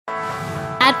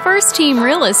First Team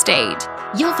Real Estate.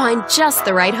 You'll find just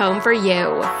the right home for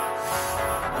you.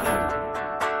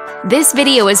 This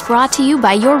video is brought to you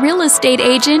by your real estate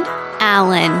agent,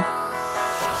 Alan.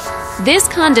 This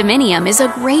condominium is a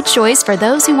great choice for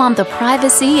those who want the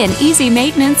privacy and easy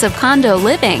maintenance of condo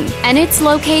living, and it's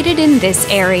located in this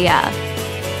area.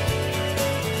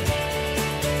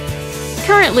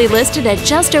 Currently listed at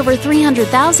just over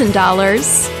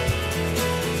 $300,000.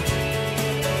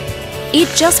 It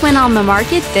just went on the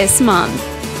market this month.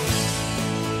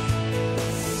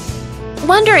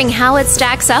 Wondering how it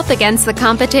stacks up against the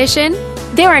competition?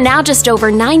 There are now just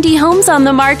over 90 homes on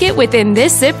the market within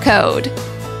this zip code.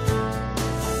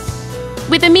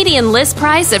 With a median list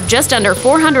price of just under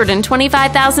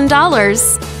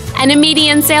 $425,000 and a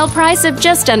median sale price of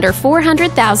just under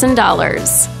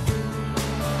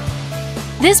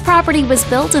 $400,000. This property was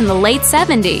built in the late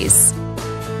 70s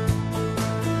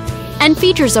and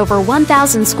features over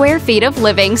 1,000 square feet of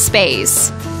living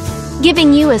space,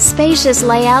 giving you a spacious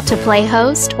layout to play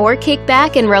host or kick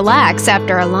back and relax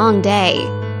after a long day.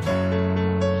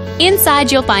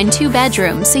 Inside, you'll find 2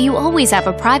 bedrooms, so you always have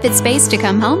a private space to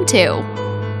come home to,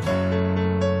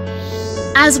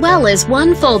 as well as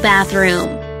 1 full bathroom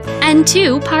and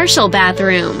 2 partial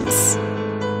bathrooms.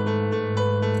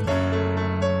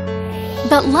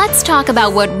 But let's talk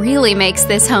about what really makes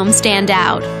this home stand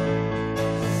out.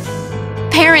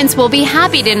 Parents will be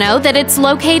happy to know that it's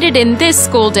located in this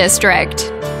school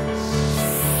district.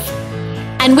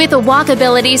 And with a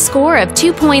walkability score of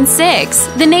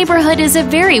 2.6, the neighborhood is a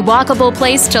very walkable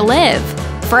place to live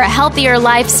for a healthier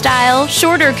lifestyle,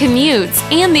 shorter commutes,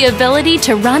 and the ability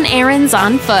to run errands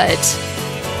on foot.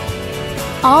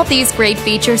 All these great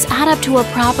features add up to a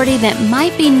property that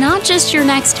might be not just your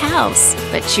next house,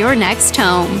 but your next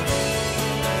home.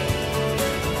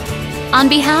 On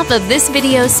behalf of this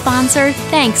video's sponsor,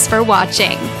 thanks for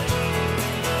watching.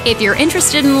 If you're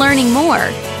interested in learning more,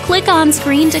 click on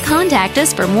screen to contact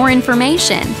us for more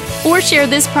information or share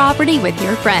this property with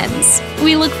your friends.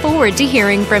 We look forward to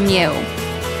hearing from you.